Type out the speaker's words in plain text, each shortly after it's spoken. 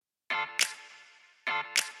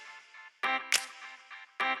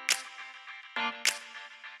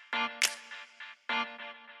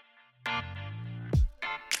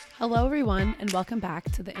Hello, everyone, and welcome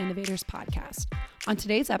back to the Innovators Podcast. On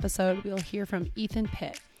today's episode, we'll hear from Ethan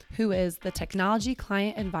Pitt, who is the Technology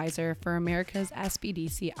Client Advisor for America's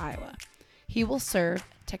SBDC Iowa. He will serve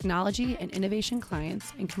technology and innovation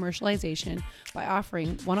clients in commercialization by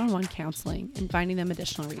offering one-on-one counseling and finding them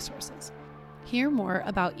additional resources. Hear more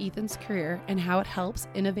about Ethan's career and how it helps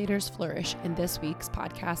innovators flourish in this week's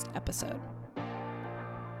podcast episode.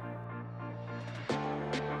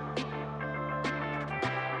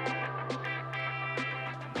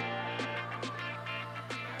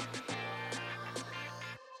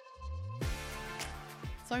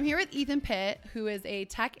 So I'm here with Ethan Pitt, who is a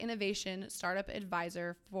tech innovation startup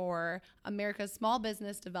advisor for America's Small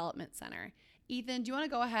Business Development Center. Ethan, do you want to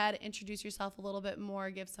go ahead and introduce yourself a little bit more,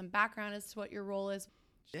 give some background as to what your role is?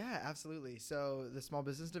 Yeah, absolutely. So the Small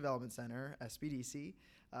Business Development Center, SBDC,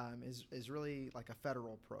 is really like a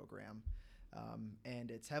federal program, and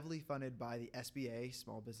it's heavily funded by the SBA,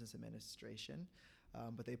 Small Business Administration,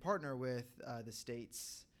 but they partner with the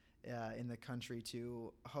states in the country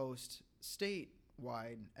to host statewide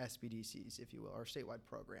SBDCs, if you will, or statewide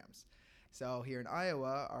programs. So here in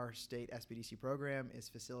Iowa, our state SBDC program is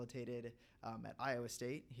facilitated at Iowa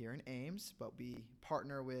State here in Ames, but we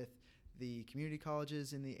partner with the community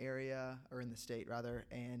colleges in the area, or in the state rather,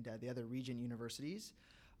 and the other region universities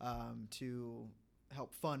to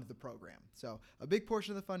help fund the program. So a big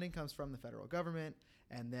portion of the funding comes from the federal government,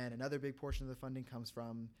 and then another big portion of the funding comes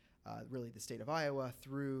from really the state of Iowa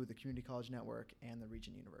through the community college network and the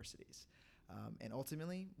region universities. And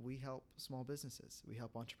ultimately, we help small businesses. We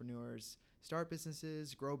help entrepreneurs start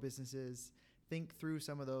businesses, grow businesses, think through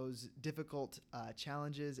some of those difficult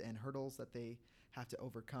challenges and hurdles that they have to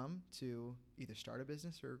overcome to either start a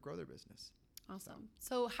business or grow their business. Awesome.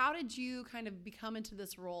 So how did you kind of become into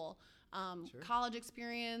this role? Sure. College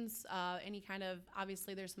experience, any kind of,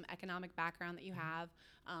 obviously there's some economic background that you have.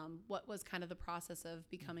 What was kind of the process of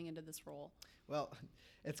becoming into this role? Well,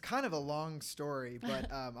 it's kind of a long story, but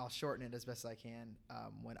I'll shorten it as best I can.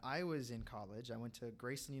 When I was in college, I went to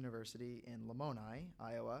Graceland University in Lamoni,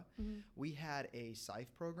 Iowa. Mm-hmm. We had a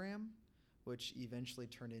SIFE program, which eventually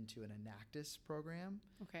turned into an Enactus program.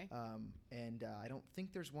 Okay. And I don't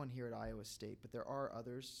think there's one here at Iowa State, but there are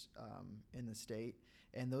others in the state.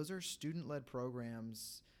 And those are student-led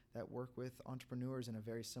programs that work with entrepreneurs in a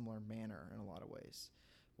very similar manner in a lot of ways.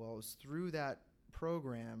 Well, it was through that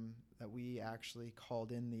program that we actually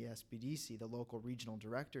called in the SBDC, the local regional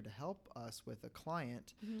director, to help us with a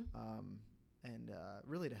client, and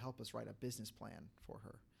really to help us write a business plan for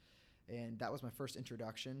her. And that was my first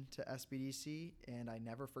introduction to SBDC, and I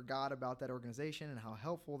never forgot about that organization and how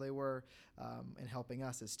helpful they were in helping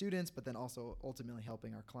us as students, but then also ultimately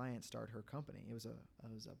helping our client start her company. It was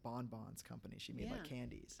a bonbons company. She made like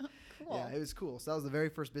candies. Oh, cool. Yeah, it was cool. So that was the very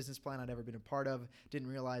first business plan I'd ever been a part of. Didn't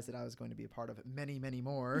realize that I was going to be a part of many, many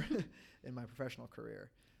more in my professional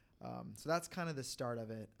career. So that's kind of the start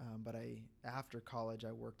of it. But after college,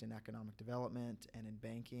 I worked in economic development and in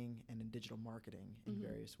banking and in digital marketing in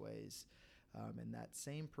various ways. And that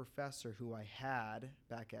same professor who I had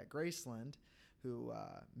back at Graceland, who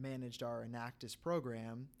managed our Enactus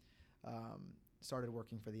program, started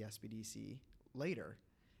working for the SBDC later.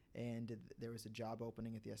 And there was a job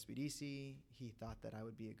opening at the SBDC. He thought that I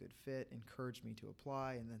would be a good fit, encouraged me to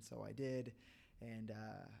apply, and then so I did. And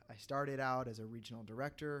I started out as a regional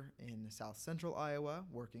director in South Central Iowa,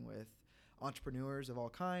 working with entrepreneurs of all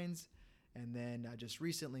kinds. And then I just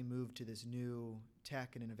recently moved to this new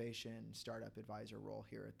tech and innovation startup advisor role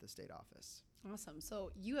here at the state office. Awesome.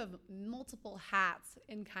 So you have multiple hats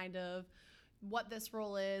in kind of what this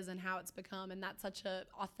role is and how it's become. And that's such an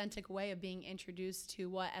authentic way of being introduced to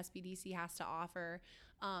what SBDC has to offer.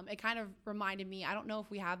 It kind of reminded me, I don't know if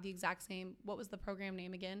we have the exact same, what was the program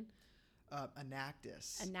name again?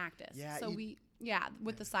 Enactus. Yeah. So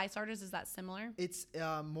with the SciStarters, is that similar? It's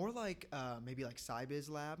more like maybe like SciBiz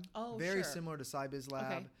Lab. Oh, very sure. similar to SciBiz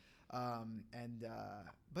Lab. Okay.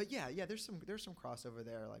 But yeah, there's some crossover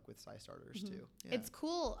there, like with SciStarters too. Yeah. It's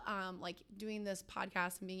cool, like doing this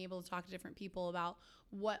podcast and being able to talk to different people about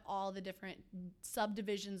what all the different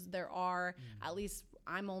subdivisions there are. At least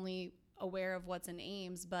I'm only aware of what's in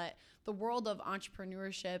Ames, but the world of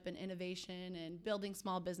entrepreneurship and innovation and building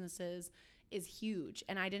small businesses is huge.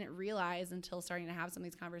 And I didn't realize until starting to have some of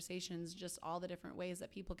these conversations just all the different ways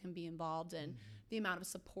that people can be involved and the amount of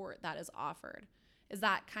support that is offered. Is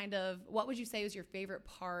that kind of, what would you say is your favorite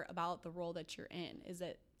part about the role that you're in? Is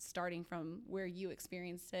it starting from where you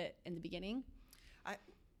experienced it in the beginning?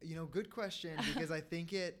 Good question, because I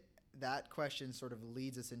think that question sort of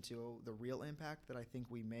leads us into the real impact that I think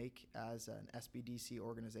we make as an SBDC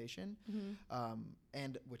organization,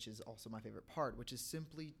 and which is also my favorite part, which is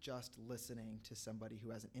simply just listening to somebody who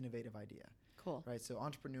has an innovative idea. Cool. Right. So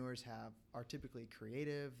entrepreneurs are typically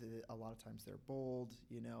creative. A lot of times they're bold,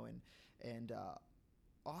 and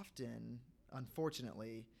often,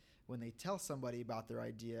 unfortunately, when they tell somebody about their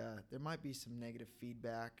idea, there might be some negative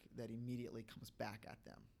feedback that immediately comes back at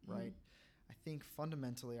them. Right. I think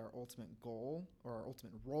fundamentally our ultimate goal, or our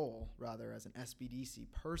ultimate role rather, as an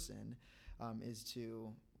SBDC person, is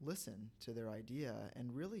to listen to their idea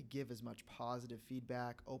and really give as much positive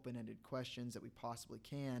feedback, open-ended questions that we possibly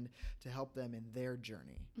can to help them in their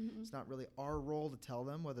journey. It's not really our role to tell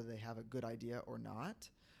them whether they have a good idea or not.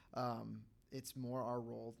 It's more our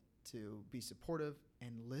role to be supportive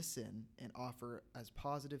and listen and offer as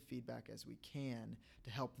positive feedback as we can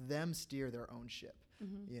to help them steer their own ship,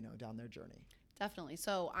 down their journey. Definitely.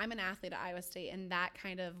 So I'm an athlete at Iowa State, and that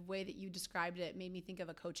kind of way that you described it made me think of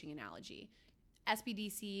a coaching analogy.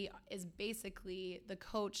 SBDC is basically the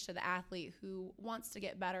coach to the athlete who wants to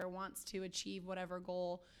get better, wants to achieve whatever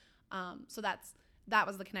goal. So that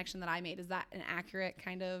was the connection that I made. Is that an accurate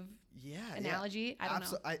kind of analogy? Yeah. I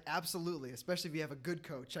don't know. Absolutely, especially if you have a good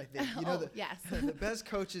coach, I think. Yes. The best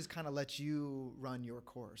coaches kind of let you run your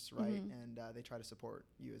course, right? And they try to support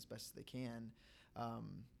you as best as they can.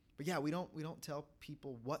 But yeah, we don't tell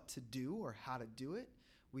people what to do or how to do it.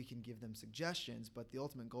 We can give them suggestions, but the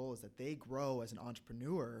ultimate goal is that they grow as an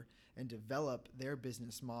entrepreneur and develop their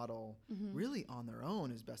business model really on their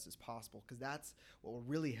own as best as possible, because that's what will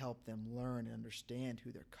really help them learn and understand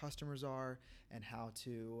who their customers are and how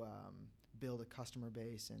to build a customer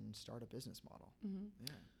base and start a business model.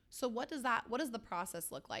 Yeah. So what does the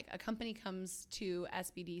process look like? A company comes to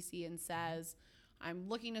SBDC and says, I'm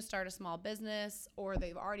looking to start a small business, or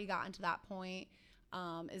they've already gotten to that point.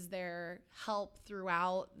 Is there help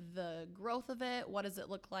throughout the growth of it? What does it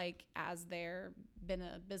look like as they're been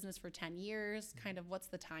a business for 10 years? Kind of what's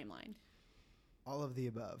the timeline? All of the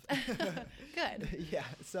above. Good. Yeah.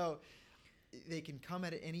 So they can come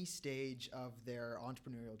at any stage of their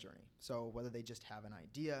entrepreneurial journey. So whether they just have an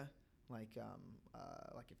idea, like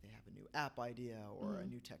if they have a new app idea or a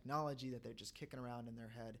new technology that they're just kicking around in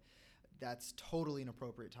their head, that's totally an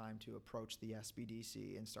appropriate time to approach the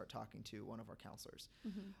SBDC and start talking to one of our counselors.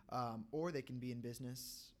 Or they can be in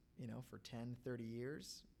business, for 10, 30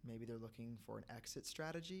 years. Maybe they're looking for an exit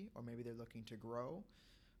strategy, or maybe they're looking to grow.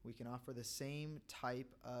 We can offer the same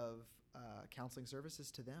type of counseling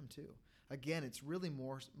services to them too. Again, it's really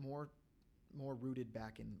more rooted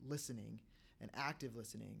back in listening and active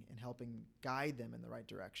listening and helping guide them in the right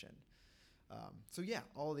direction. So yeah,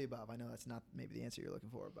 all of the above. I know that's not maybe the answer you're looking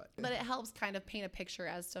for, but it helps kind of paint a picture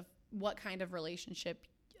as to what kind of relationship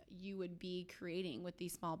you would be creating with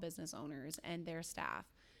these small business owners and their staff.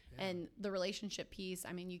 Yeah. And the relationship piece,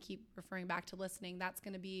 I mean, you keep referring back to listening. That's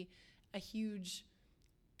going to be a huge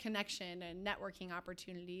connection and networking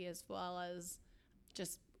opportunity, as well as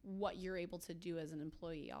just what you're able to do as an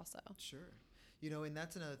employee also. Sure. And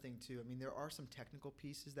that's another thing too. I mean, there are some technical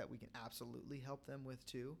pieces that we can absolutely help them with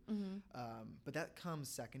too. But that comes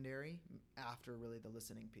secondary after really the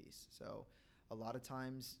listening piece. So a lot of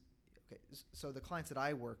times, so the clients that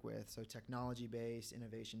I work with, so technology-based,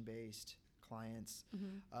 innovation-based clients,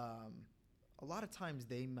 a lot of times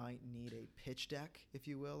they might need a pitch deck, if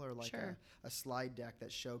you will, or like a slide deck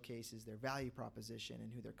that showcases their value proposition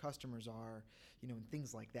and who their customers are, and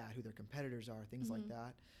things like that, who their competitors are, things like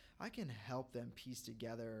that. I can help them piece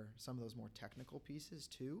together some of those more technical pieces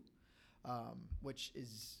too, which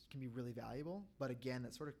can be really valuable. But again,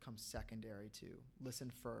 that sort of comes secondary to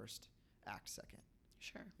listen first, act second.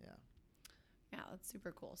 Sure. Yeah. Yeah, that's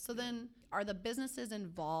super cool. So then are the businesses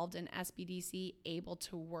involved in SBDC able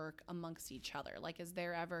to work amongst each other? Like, is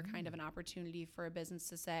there ever kind of an opportunity for a business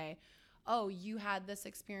to say, oh, you had this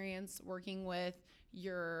experience working with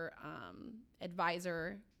your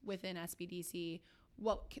advisor within SBDC?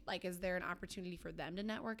 Is there an opportunity for them to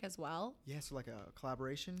network as well? Yeah, so like a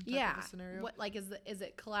collaboration type of a scenario? Is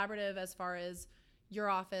it collaborative as far as your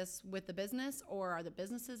office with the business, or are the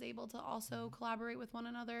businesses able to also collaborate with one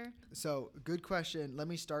another? So good question. Let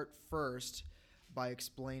me start first by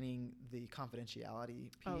explaining the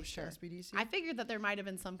confidentiality piece to SBDC. I figured that there might have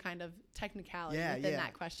been some kind of technicality within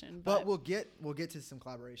that question. But we'll get to some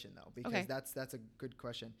collaboration though, because that's a good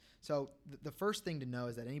question. So the first thing to know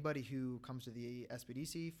is that anybody who comes to the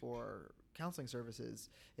SBDC for counseling services,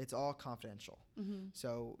 it's all confidential.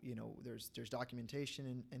 So there's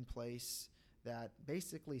documentation in place that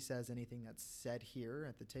basically says anything that's said here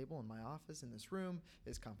at the table in my office in this room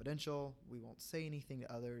is confidential. We won't say anything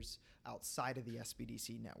to others outside of the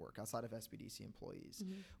SBDC network, outside of SBDC employees.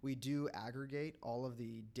 We do aggregate all of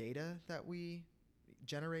the data that we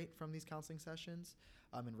generate from these counseling sessions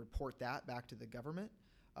and report that back to the government.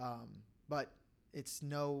 But it's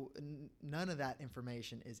none of that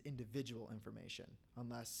information is individual information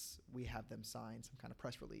unless we have them sign some kind of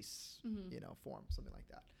press release, form, something like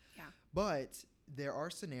that. Yeah. But there are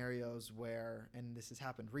scenarios where, and this has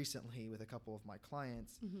happened recently with a couple of my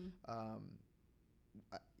clients,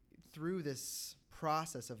 through this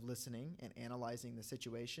process of listening and analyzing the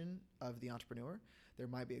situation of the entrepreneur, there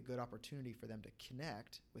might be a good opportunity for them to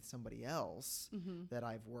connect with somebody else that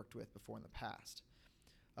I've worked with before in the past.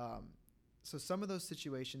 So some of those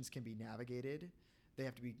situations can be navigated. They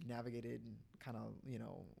have to be navigated kind of,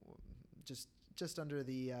 just under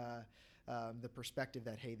the perspective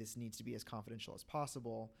that, hey, this needs to be as confidential as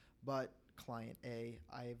possible. But client A,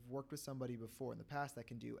 I've worked with somebody before in the past that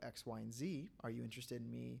can do X, Y, and Z. Are you interested in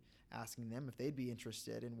me asking them if they'd be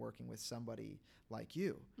interested in working with somebody like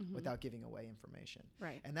you without giving away information?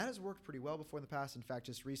 Right. And that has worked pretty well before in the past. In fact,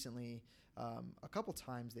 just recently, a couple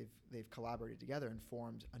times they've collaborated together and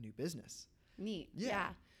formed a new business. Neat. Yeah.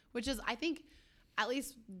 Which is, I think, at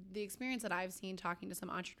least the experience that I've seen talking to some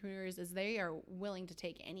entrepreneurs is they are willing to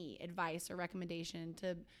take any advice or recommendation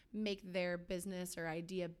to make their business or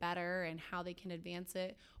idea better and how they can advance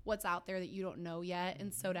it, what's out there that you don't know yet.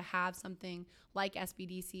 And so to have something like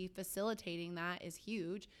SBDC facilitating that is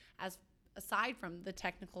huge, as aside from the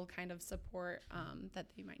technical kind of support that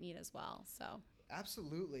they might need as well. So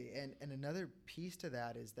absolutely. And another piece to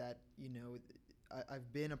that is that,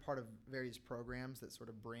 I've been a part of various programs that sort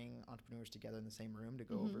of bring entrepreneurs together in the same room to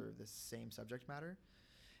go over the same subject matter.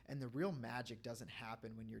 And the real magic doesn't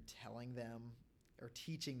happen when you're telling them or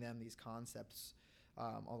teaching them these concepts,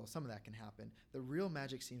 although some of that can happen. The real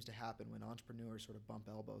magic seems to happen when entrepreneurs sort of bump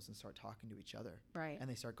elbows and start talking to each other. Right. And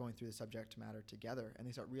they start going through the subject matter together, and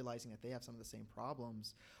they start realizing that they have some of the same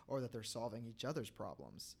problems or that they're solving each other's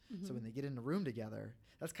problems. So when they get in a room together,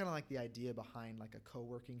 that's kind of like the idea behind like a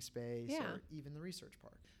co-working space or even the research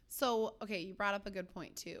park. So, okay, you brought up a good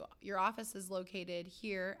point too. Your office is located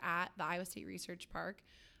here at the Iowa State Research Park,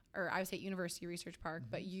 or Iowa State University Research Park,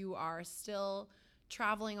 but you are still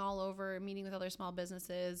traveling all over, meeting with other small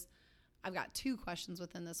businesses. I've got two questions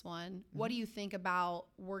within this one. What do you think about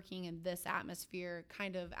working in this atmosphere,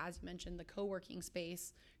 kind of, as you mentioned, the co-working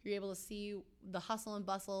space? You're able to see the hustle and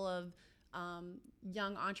bustle of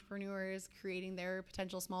young entrepreneurs creating their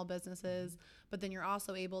potential small businesses, but then you're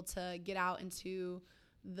also able to get out into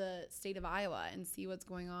the state of Iowa and see what's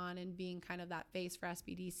going on and being kind of that face for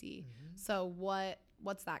SBDC. So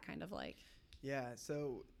what's that kind of like? Yeah,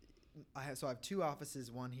 so I have two offices,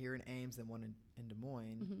 one here in Ames and one in Des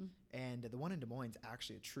Moines. And the one in Des Moines is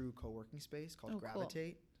actually a true co-working space called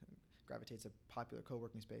Gravitate. Cool. Gravitate's a popular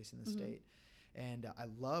co-working space in the state. And I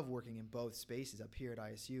love working in both spaces up here at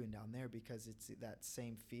ISU and down there because it's that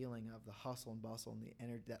same feeling of the hustle and bustle and the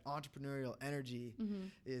energy, that entrepreneurial energy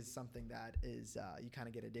is something that is you kind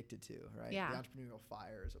of get addicted to, right? Yeah. The entrepreneurial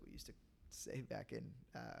fire is what we used to say back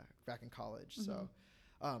in college. So,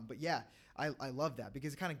 but yeah, I love that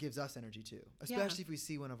because it kind of gives us energy too, especially if we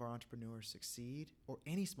see one of our entrepreneurs succeed or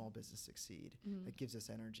any small business succeed. It gives us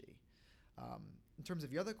energy. In terms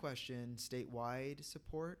of your other question, statewide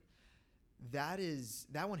support. That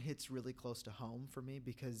one hits really close to home for me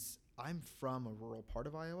because I'm from a rural part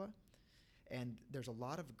of Iowa, and there's a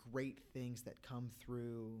lot of great things that come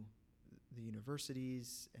through the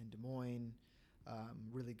universities in Des Moines,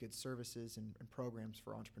 really good services and programs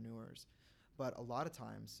for entrepreneurs. But a lot of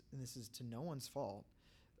times, and this is to no one's fault,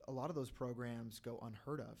 a lot of those programs go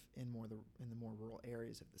unheard of in the more rural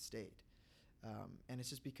areas of the state. And it's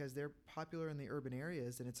just because they're popular in the urban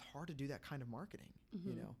areas, and it's hard to do that kind of marketing,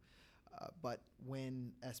 but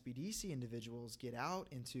when SBDC individuals get out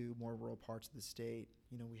into more rural parts of the state,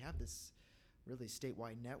 we have this really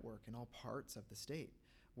statewide network in all parts of the state.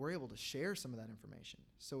 We're able to share some of that information.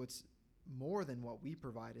 So it's more than what we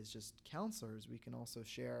provide as just counselors. We can also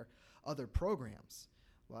share other programs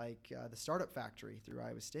like the Startup Factory through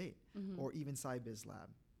Iowa State or even SciBiz Lab,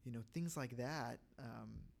 things like that,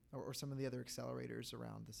 or some of the other accelerators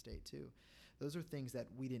around the state too. Those are things that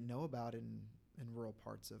we didn't know about in rural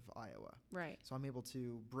parts of Iowa. Right. So I'm able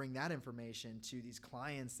to bring that information to these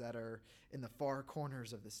clients that are in the far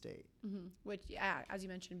corners of the state. Which, as you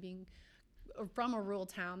mentioned, being from a rural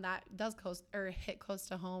town, that does hit close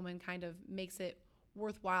to home and kind of makes it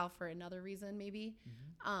worthwhile for another reason, maybe.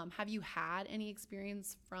 Have you had any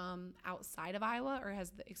experience from outside of Iowa, or has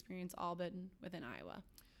the experience all been within Iowa?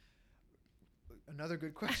 Another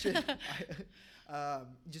good question.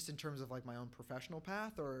 Just in terms of like my own professional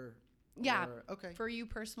path yeah. Okay. For you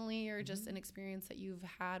personally, or just an experience that you've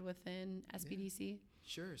had within SBDC? Yeah.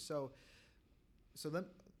 Sure. So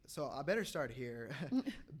I better start here.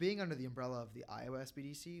 Being under the umbrella of the Iowa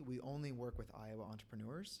SBDC, we only work with Iowa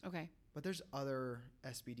entrepreneurs. Okay. But there's other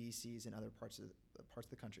SBDCs in other parts of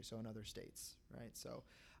the country, so in other states, right? So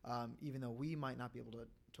even though we might not be able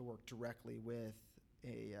to work directly with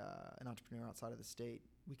an entrepreneur outside of the state,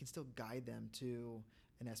 we can still guide them to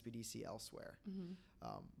an SBDC elsewhere.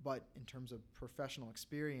 But in terms of professional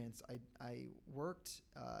experience, I worked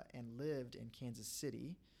and lived in Kansas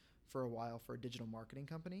City for a while for a digital marketing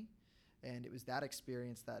company. And it was that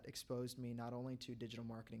experience that exposed me not only to digital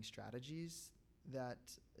marketing strategies that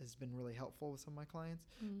has been really helpful with some of my clients,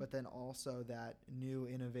 but then also that new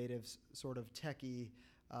innovative sort of techie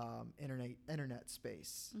internet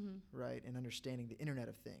space, right? And understanding the Internet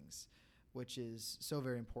of Things, which is so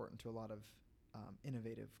very important to a lot of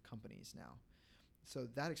innovative companies now. So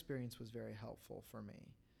that experience was very helpful for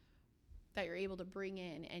me. That you're able to bring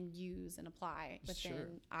in and use and apply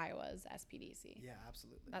within Iowa's SBDC. Yeah,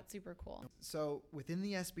 absolutely. That's super cool. So within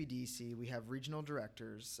the SBDC, we have regional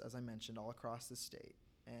directors, as I mentioned, all across the state.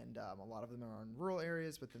 And a lot of them are in rural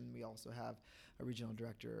areas, but then we also have a regional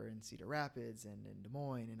director in Cedar Rapids and in Des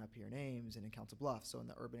Moines and up here in Ames and in Council Bluffs, so in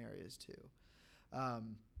the urban areas too.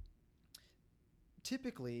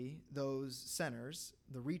 Typically, those centers,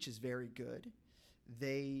 the reach is very good.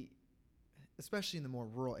 They, especially in the more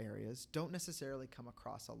rural areas, don't necessarily come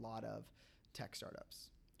across a lot of tech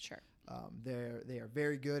startups. Sure. They are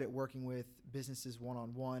very good at working with businesses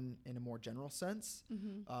one-on-one in a more general sense.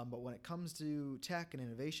 But when it comes to tech and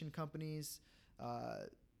innovation companies,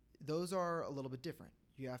 those are a little bit different.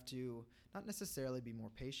 You have to not necessarily be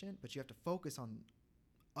more patient, but you have to focus on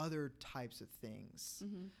other types of things.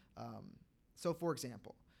 So for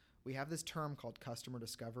example, we have this term called customer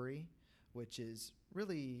discovery, which is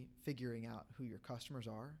really figuring out who your customers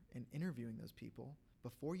are and interviewing those people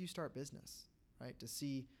before you start business, right? To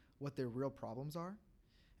see what their real problems are.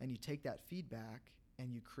 And you take that feedback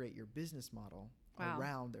and you create your business model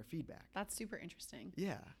around their feedback. That's super interesting.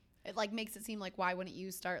 Yeah. It like makes it seem like, why wouldn't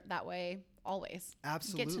you start that way always?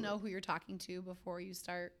 Absolutely. Get to know who you're talking to before you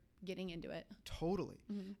start getting into it. Totally.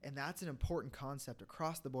 And that's an important concept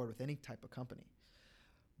across the board with any type of company.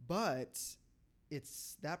 But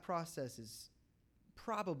that process is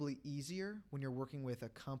probably easier when you're working with a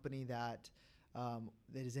company that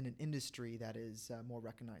is in an industry that is more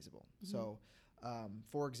recognizable. So,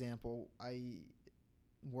 for example, I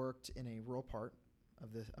worked in a rural part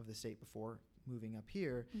of the state before moving up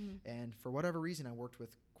here, and for whatever reason, I worked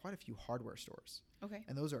with quite a few hardware stores. Okay.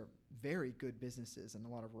 And those are very good businesses in a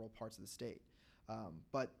lot of rural parts of the state.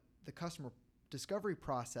 But the customer discovery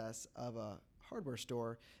process of a hardware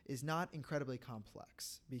store is not incredibly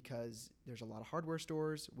complex because there's a lot of hardware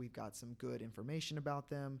stores. We've got some good information about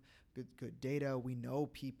them, good data. We know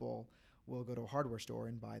people will go to a hardware store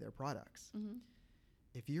and buy their products.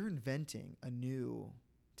 If you're inventing a new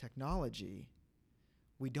technology,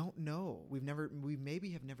 we don't know. We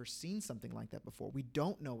maybe have never seen something like that before. We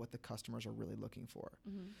don't know what the customers are really looking for.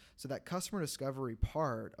 So that customer discovery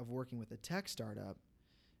part of working with a tech startup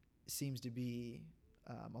seems to be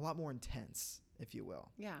a lot more intense, if you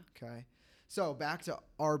will. Yeah. Okay. So back to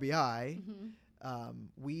RBI,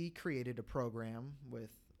 we created a program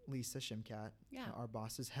with Lisa Shimkat, our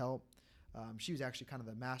boss's help. She was actually kind of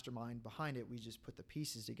the mastermind behind it. We just put the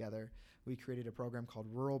pieces together. We created a program called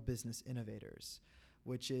Rural Business Innovators,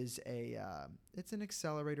 which is it's an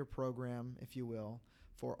accelerator program, if you will,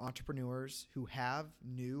 for entrepreneurs who have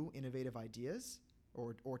new innovative ideas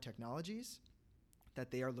or technologies that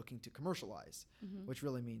they are looking to commercialize, which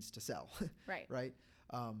really means to sell. Right. Right?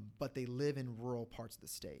 But they live in rural parts of the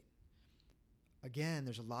state. Again,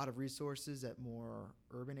 there's a lot of resources at more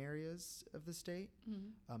urban areas of the state,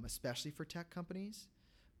 especially for tech companies.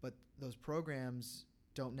 But those programs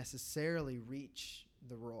don't necessarily reach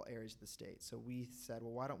the rural areas of the state. So we said,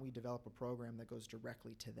 well, why don't we develop a program that goes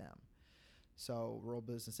directly to them? So Rural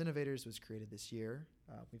Business Innovators was created this year.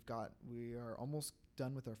 We are almost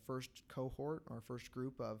done with our first cohort, our first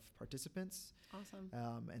group of participants. Awesome.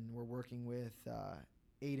 And we're working with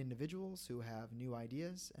 8 individuals who have new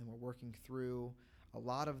ideas, and we're working through a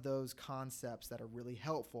lot of those concepts that are really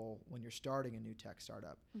helpful when you're starting a new tech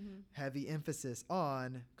startup. Heavy emphasis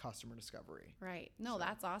on customer discovery. Right. No,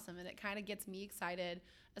 that's awesome. And it kind of gets me excited,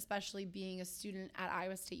 especially being a student at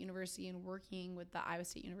Iowa State University and working with the Iowa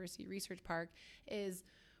State University Research Park, is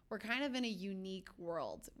we're kind of in a unique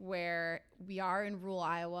world where we are in rural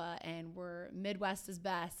Iowa and we're Midwest is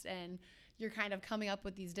best, and you're kind of coming up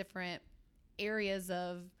with these different areas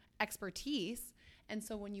of expertise. And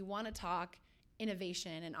so when you want to talk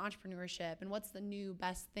innovation and entrepreneurship and what's the new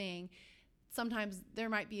best thing, sometimes there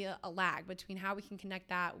might be a lag between how we can connect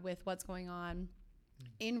that with what's going on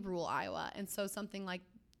in rural Iowa. And so something like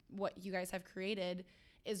what you guys have created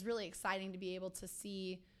is really exciting to be able to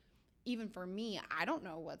see. Even for me, I don't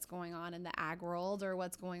know what's going on in the ag world or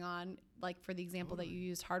what's going on, like for the example that you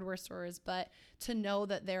used, hardware stores, but to know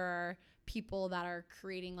that there are people that are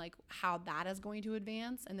creating like how that is going to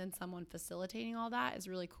advance and then someone facilitating all that is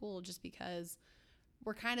really cool, just because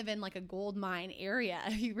we're kind of in like a gold mine area.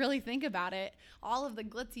 If you really think about it, all of the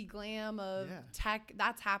glitzy glam of tech,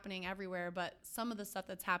 that's happening everywhere. But some of the stuff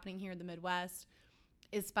that's happening here in the Midwest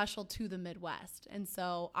is special to the Midwest. And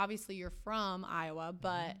so obviously you're from Iowa,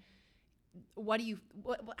 but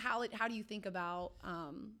how do you think about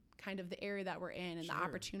kind of the area that we're in and the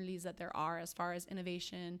opportunities that there are as far as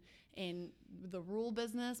innovation in the rural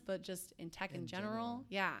business, but just in tech in general?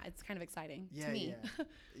 Yeah, it's kind of exciting to me. Yeah,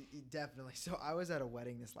 definitely. So I was at a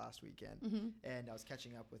wedding this last weekend, and I was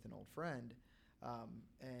catching up with an old friend,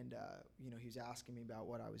 and he was asking me about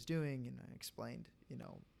what I was doing, and I explained,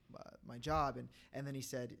 my job, and then he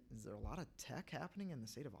said, "Is there a lot of tech happening in the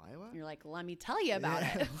state of Iowa?" You're like, "Let me tell you about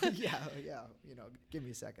it." yeah. Give me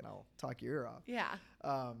a second, I'll talk your ear off. Yeah.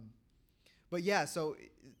 But yeah, so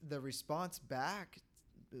the response back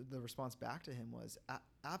to him was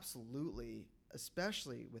absolutely,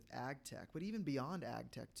 especially with ag tech, but even beyond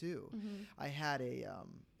ag tech too. I had a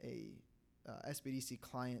SBDC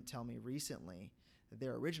client tell me recently that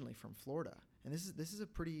they're originally from Florida, and this is a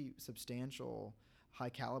pretty substantial, high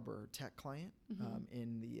caliber tech client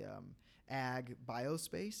in the ag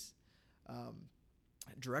biospace,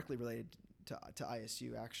 directly related to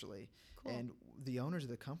ISU actually. Cool. And the owners of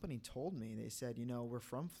the company told me, they said, we're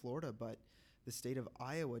from Florida, but the state of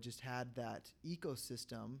Iowa just had that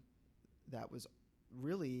ecosystem that was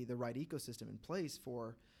really the right ecosystem in place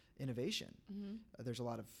for innovation. There's a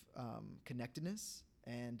lot of connectedness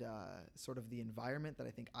and sort of the environment that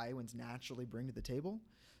I think Iowans naturally bring to the table,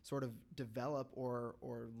 sort of develop or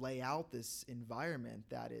lay out this environment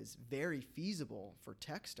that is very feasible for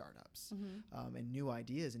tech startups and new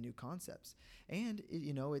ideas and new concepts. And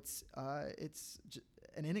it's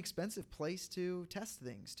an inexpensive place to test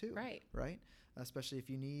things too. Right. Especially if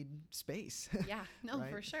you need space. Yeah. No, right?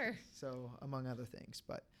 For sure. So among other things,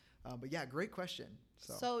 but yeah, great question.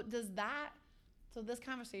 So this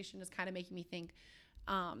conversation is kind of making me think.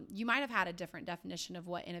 You might have had a different definition of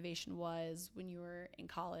what innovation was when you were in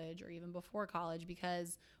college or even before college,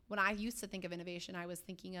 because when I used to think of innovation, I was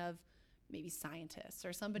thinking of maybe scientists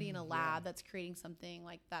or somebody in a lab that's creating something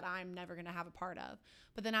like that I'm never going to have a part of.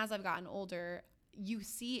 But then as I've gotten older, you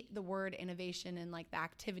see the word innovation and like the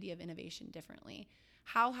activity of innovation differently.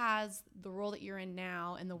 How has the role that you're in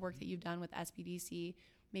now and the work that you've done with SBDC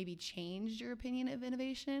maybe changed your opinion of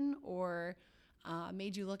innovation or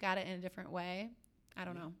made you look at it in a different way? I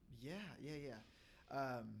don't know. Yeah.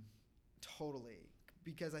 Totally.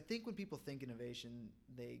 Because I think when people think innovation,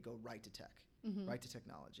 they go right to tech, right to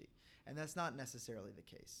technology. And that's not necessarily the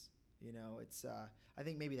case. It's I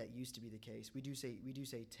think maybe that used to be the case. We do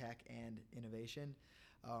say tech and innovation,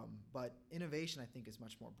 but innovation I think is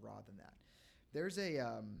much more broad than that. There's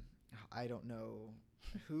I don't know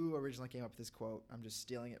who originally came up with this quote. I'm just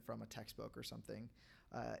stealing it from a textbook or something.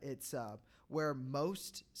 It's where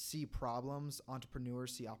most see problems,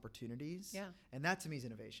 entrepreneurs see opportunities. Yeah. And that to me is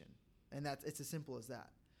innovation. And it's as simple as that.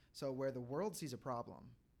 So where the world sees a problem,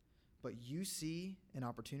 but you see an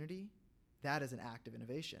opportunity, that is an act of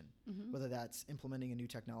innovation. Whether that's implementing a new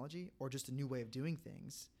technology or just a new way of doing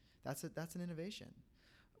things, that's an innovation.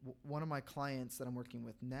 One of my clients that I'm working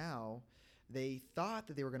with now, they thought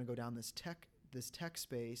that they were going to go down this tech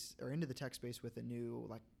space or into the tech space with a new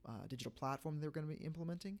digital platform they were going to be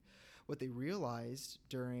implementing. What they realized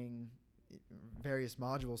during various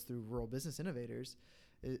modules through Rural Business Innovators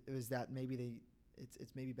is that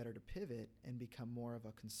it's maybe better to pivot and become more of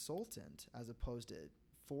a consultant as opposed to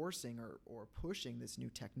forcing or pushing this new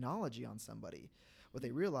technology on somebody. What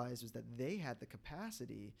they realized was that they had the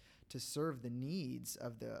capacity to serve the needs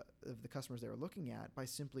of the customers they were looking at by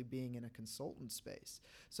simply being in a consultant space.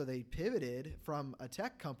 So they pivoted from a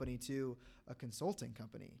tech company to a consulting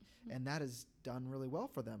company, and that has done really well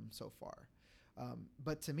for them so far.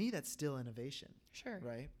 But to me, that's still innovation. Sure.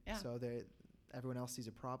 Right? Yeah. So everyone else sees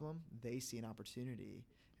a problem, they see an opportunity,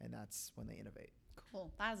 and that's when they innovate.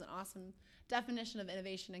 Cool. That is an awesome definition of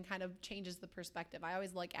innovation and kind of changes the perspective. I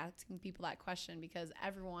always like asking people that question because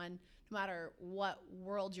everyone, no matter what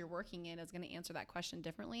world you're working in, is going to answer that question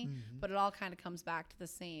differently. But it all kind of comes back to the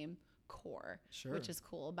same core, which is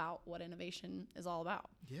cool about what innovation is all about.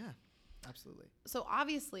 Yeah. Absolutely. So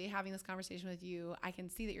obviously, having this conversation with you, I can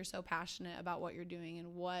see that you're so passionate about what you're doing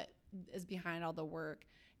and what is behind all the work.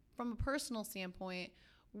 From a personal standpoint,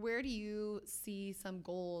 where do you see some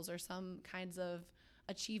goals or some kinds of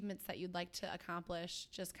achievements that you'd like to accomplish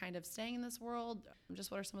just kind of staying in this world?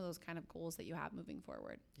 Just what are some of those kind of goals that you have moving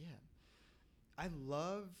forward? Yeah. I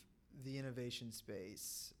love the innovation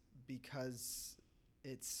space because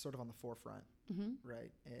it's sort of on the forefront,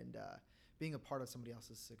 right? And being a part of somebody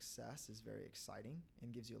else's success is very exciting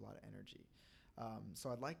and gives you a lot of energy. So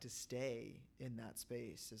I'd like to stay in that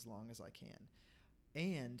space as long as I can.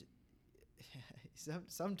 And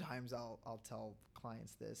sometimes I'll tell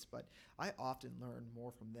clients this, but I often learn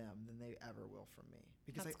more from them than they ever will from me.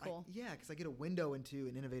 Because That's cool. Because I get a window into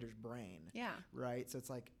an innovator's brain. Yeah. Right? So it's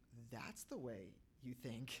like, that's the way you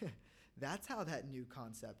think. That's how that new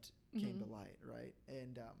concept came to light, right?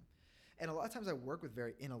 And a lot of times I work with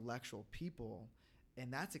very intellectual people,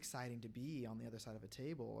 and that's exciting to be on the other side of a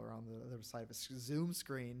table or on the other side of a Zoom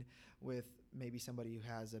screen with maybe somebody who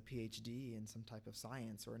has a PhD in some type of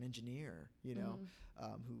science or an engineer,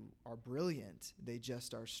 who are brilliant. They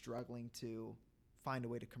just are struggling to find a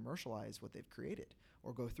way to commercialize what they've created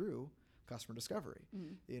or go through customer discovery.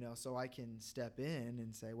 So I can step in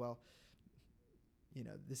and say, well,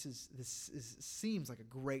 this seems like a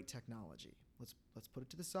great technology. Let's put it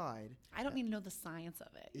to the side. I don't need to know the science of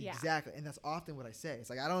it. Exactly. And that's often what I say. It's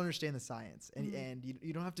like, I don't understand the science. And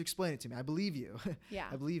you don't have to explain it to me. I believe you. Yeah.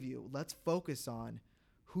 I believe you. Let's focus on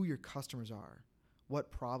who your customers are.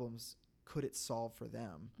 What problems could it solve for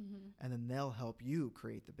them? And then they'll help you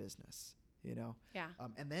create the business, Yeah.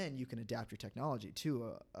 And then you can adapt your technology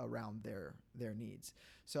too around their needs.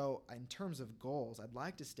 So in terms of goals, I'd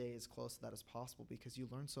like to stay as close to that as possible because you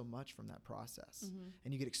learn so much from that process.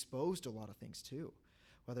 And you get exposed to a lot of things too,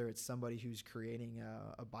 whether it's somebody who's creating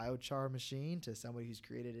a biochar machine to somebody who's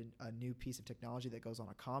created a new piece of technology that goes on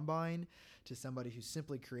a combine to somebody who's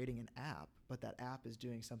simply creating an app, but that app is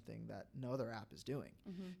doing something that no other app is doing.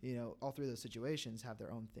 All three of those situations have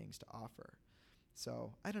their own things to offer.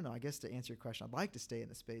 So I don't know. I guess to answer your question, I'd like to stay in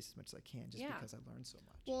the space as much as I can just because I learned so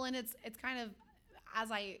much. Well, and it's kind of,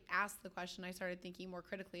 as I asked the question, I started thinking more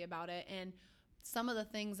critically about it. And some of the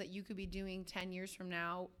things that you could be doing 10 years from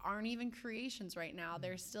now aren't even creations right now.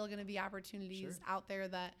 There's still going to be opportunities out there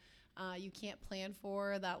that you can't plan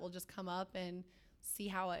for that will just come up and see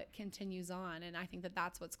how it continues on. And I think that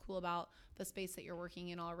that's what's cool about the space that you're working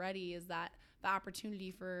in already is that the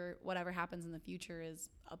opportunity for whatever happens in the future is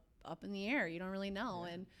up in the air. You don't really know.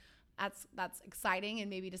 And that's exciting. And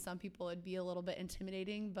maybe to some people it'd be a little bit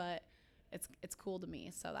intimidating, but it's cool to me.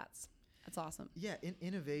 So that's awesome. Yeah.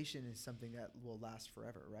 Innovation is something that will last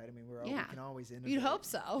forever, right? I mean, we can always innovate. You'd hope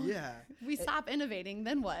so. Yeah. We stop innovating,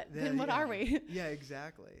 then what? Then what are we? Yeah,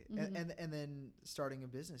 exactly. And then starting a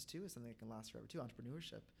business too is something that can last forever too.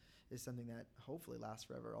 Entrepreneurship is something that hopefully lasts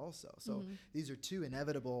forever also. So these are two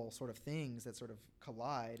inevitable sort of things that sort of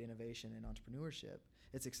collide, innovation and entrepreneurship.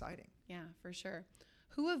 It's exciting. Yeah, for sure.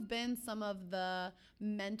 Who have been some of the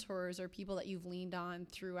mentors or people that you've leaned on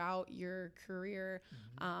throughout your career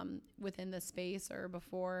within the space or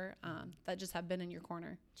before that just have been in your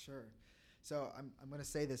corner? Sure. So I'm going to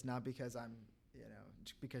say this not because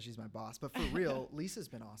because she's my boss, but for real, Lisa's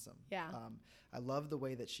been awesome. Yeah. I love the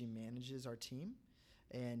way that she manages our team.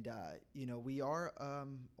 And, we are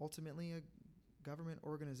ultimately a government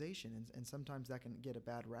organization, and sometimes that can get a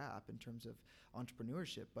bad rap in terms of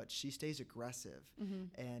entrepreneurship, but she stays aggressive.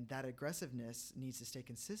 And that aggressiveness needs to stay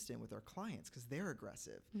consistent with our clients because they're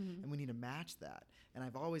aggressive, and we need to match that. And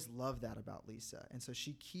I've always loved that about Lisa. And so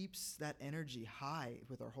she keeps that energy high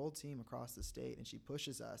with our whole team across the state, and she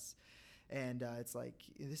pushes us. And it's like,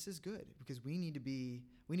 this is good because we need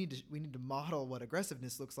to model what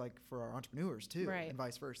aggressiveness looks like for our entrepreneurs too, and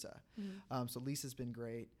vice versa. So Lisa's been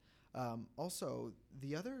great. Also,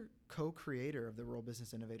 the other co-creator of the Rural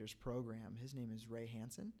Business Innovators Program, his name is Ray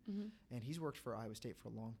Hansen, and he's worked for Iowa State for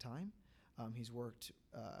a long time. He's worked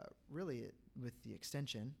really with the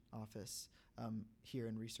Extension office here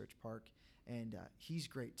in Research Park, and he's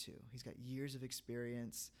great too. He's got years of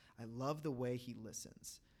experience. I love the way he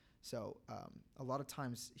listens. So a lot of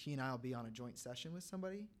times he and I will be on a joint session with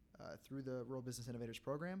somebody through the Rural Business Innovators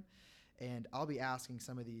Program, and I'll be asking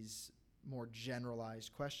some of these more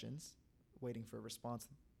generalized questions, waiting for a response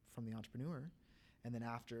from the entrepreneur. And then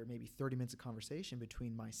after maybe 30 minutes of conversation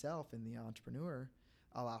between myself and the entrepreneur,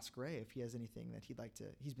 I'll ask Ray if he has anything that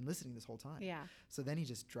he's been listening this whole time. Yeah. So then he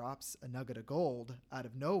just drops a nugget of gold out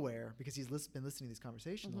of nowhere because he's been listening to these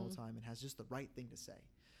conversations the whole time and has just the right thing to say.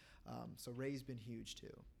 So Ray's been huge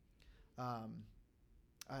too.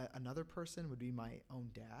 Another person would be my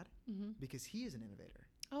own dad because he is an innovator.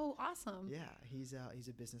 Oh, awesome. Yeah, he's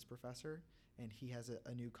a business professor, and he has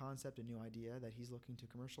a new concept, a new idea that he's looking to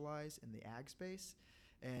commercialize in the ag space.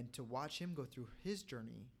 And to watch him go through his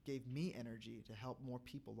journey gave me energy to help more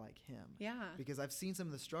people like him. Yeah. Because I've seen some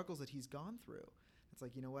of the struggles that he's gone through. It's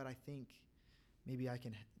like, you know what? I think maybe I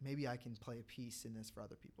can play a piece in this for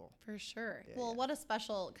other people. For sure. Yeah, well, what a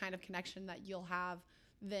special kind of connection that you'll have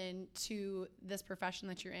then to this profession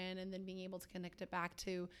that you're in, and then being able to connect it back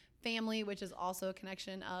to family, which is also a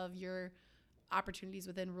connection of your opportunities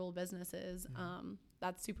within rural businesses.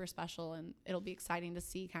 That's super special, and it'll be exciting to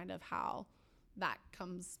see kind of how that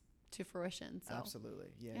comes to fruition. So Absolutely.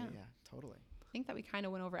 Yeah, totally. I think that we kind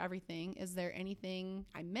of went over everything. Is there anything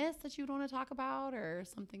I missed that you would want to talk about, or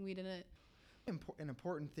something we didn't? An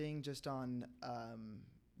important thing just on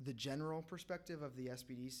the general perspective of the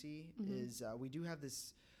SBDC is we do have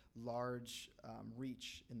this large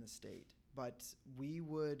reach in the state, but we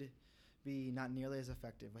would be not nearly as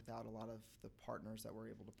effective without a lot of the partners that we're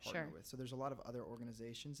able to partner with. So there's a lot of other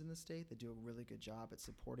organizations in the state that do a really good job at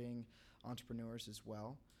supporting entrepreneurs as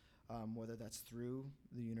well, whether that's through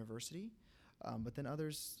the university, but then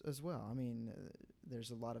others as well. I mean,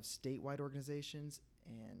 there's a lot of statewide organizations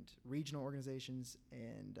and regional organizations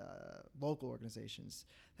and local organizations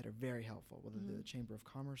that are very helpful, whether the Chamber of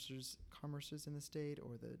Commerce's in the state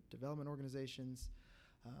or the development organizations.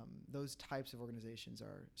 Those types of organizations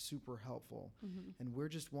are super helpful, and we're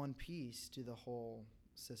just one piece to the whole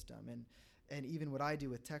system. And even what I do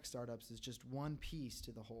with tech startups is just one piece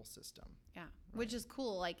to the whole system. Yeah, right. Which is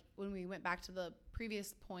cool. Like when we went back to the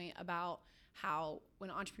previous point about how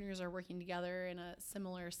when entrepreneurs are working together in a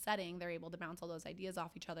similar setting, they're able to bounce all those ideas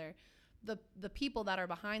off each other. The people that are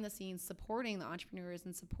behind the scenes supporting the entrepreneurs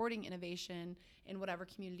and supporting innovation in whatever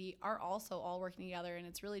community are also all working together, and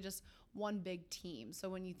it's really just one big team. So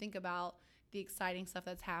when you think about the exciting stuff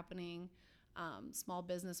that's happening small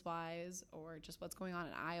business wise, or just what's going on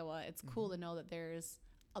in Iowa, it's cool to know that there's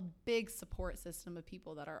a big support system of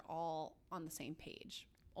people that are all on the same page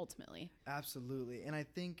ultimately. Absolutely. And I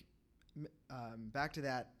think back to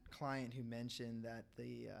that client who mentioned that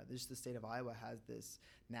the state of Iowa has this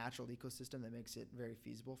natural ecosystem that makes it very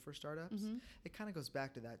feasible for startups. It kind of goes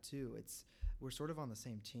back to that too. We're sort of on the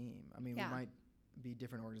same team. I mean, we might be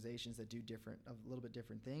different organizations that do a little bit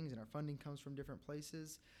different things, and our funding comes from different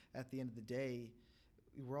places. At the end of the day,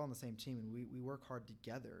 we're all on the same team, and we work hard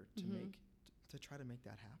together to try to make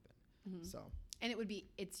that happen. So. And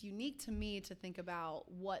it's unique to me to think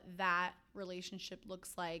about what that relationship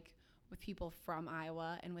looks like with people from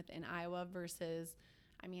Iowa and within Iowa versus,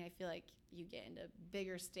 I mean, I feel like you get into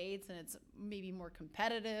bigger states and it's maybe more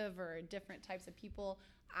competitive or different types of people.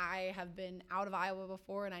 I have been out of Iowa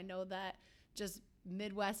before, and I know that just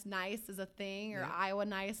Midwest nice is a thing, or Iowa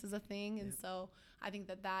nice is a thing. And so I think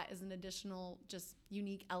that is an additional just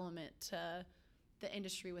unique element to the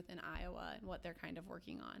industry within Iowa and what they're kind of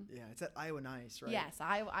working on. Yeah, it's that Iowa nice, right? Yes,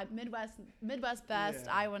 Midwest best,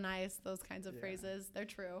 Iowa nice, those kinds of phrases. They're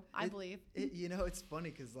true, I believe. It's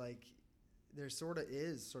funny because like there sort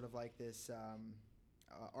of like this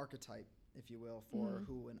archetype, if you will, for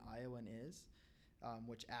who an Iowan is,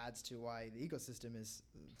 which adds to why the ecosystem is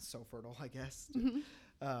so fertile, I guess.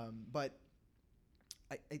 But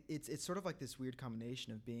it's sort of like this weird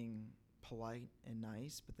combination of being polite and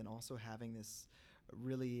nice, but then also having this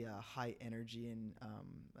really high energy and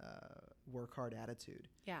work hard attitude.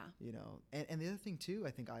 Yeah. And the other thing too,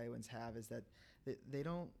 I think Iowans have is that they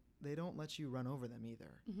don't let you run over them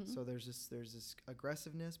either. So there's this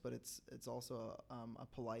aggressiveness, but it's also a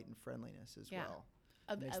polite and friendliness as well.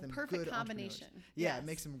 A perfect combination. Yeah, it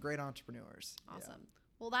makes them great entrepreneurs. Awesome. Yeah.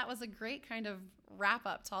 Well, that was a great kind of wrap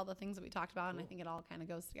up to all the things that we talked about, and I think it all kind of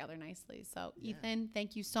goes together nicely. So, Ethan,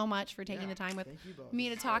 thank you so much for taking the time with me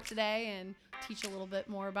to talk today and teach a little bit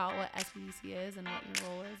more about what SBDC is and what your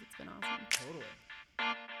role is. It's been awesome.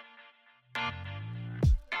 Totally.